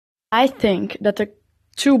I think that the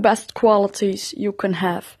two best qualities you can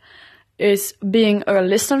have is being a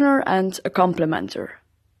listener and a complimenter.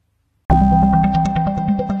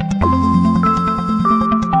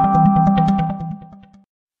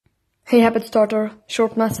 Hey Habit Starter,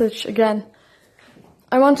 short message again.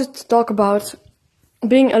 I wanted to talk about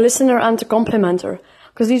being a listener and a complimenter,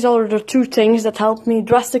 because these are the two things that help me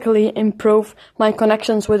drastically improve my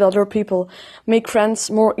connections with other people, make friends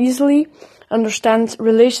more easily, understand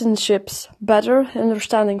relationships better,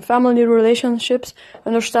 understanding family relationships,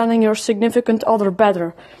 understanding your significant other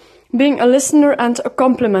better. Being a listener and a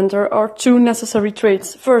complimenter are two necessary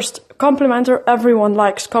traits. First, complimenter, everyone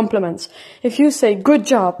likes compliments. If you say, good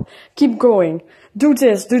job, keep going, do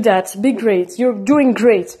this, do that, be great, you're doing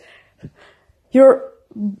great, you're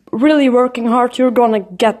really working hard, you're gonna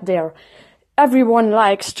get there. Everyone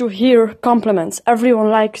likes to hear compliments. Everyone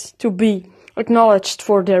likes to be acknowledged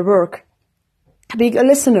for their work. Being a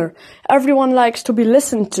listener, everyone likes to be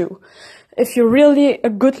listened to. If you're really a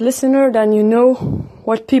good listener, then you know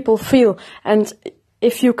what people feel. And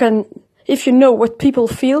if you know what people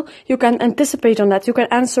feel, you can anticipate on that. You can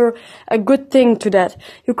answer a good thing to that.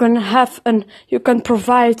 You can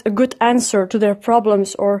provide a good answer to their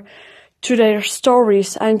problems or to their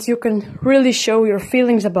stories, and you can really show your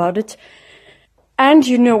feelings about it. And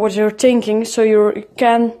you know what you're thinking, so you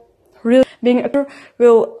can really, being a listener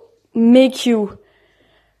will make you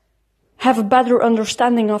have a better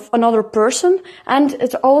understanding of another person, and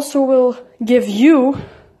it also will give you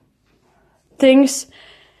things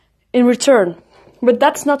in return. But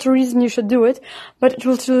that's not the reason you should do it, but it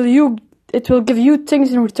will give you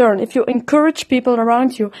things in return. If you encourage people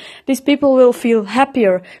around you, these people will feel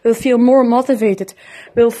happier, will feel more motivated,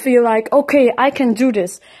 will feel like, okay, I can do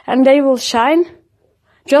this. And they will shine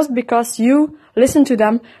just because you listened to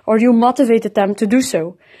them or you motivated them to do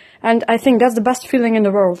so. And I think that's the best feeling in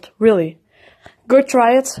the world, really. Go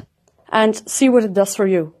try it and see what it does for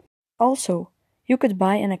you. Also, you could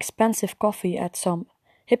buy an expensive coffee at some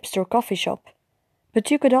hipster coffee shop,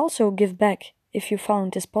 but you could also give back if you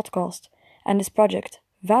found this podcast and this project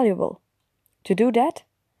valuable. To do that,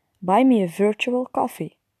 buy me a virtual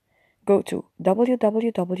coffee. Go to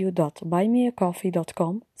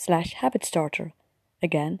www.buymeacoffee.com/habitstarter.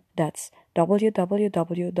 Again, that's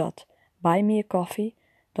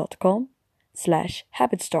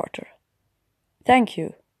www.buymeacoffee.com/habitstarter. Thank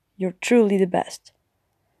you. You're truly the best.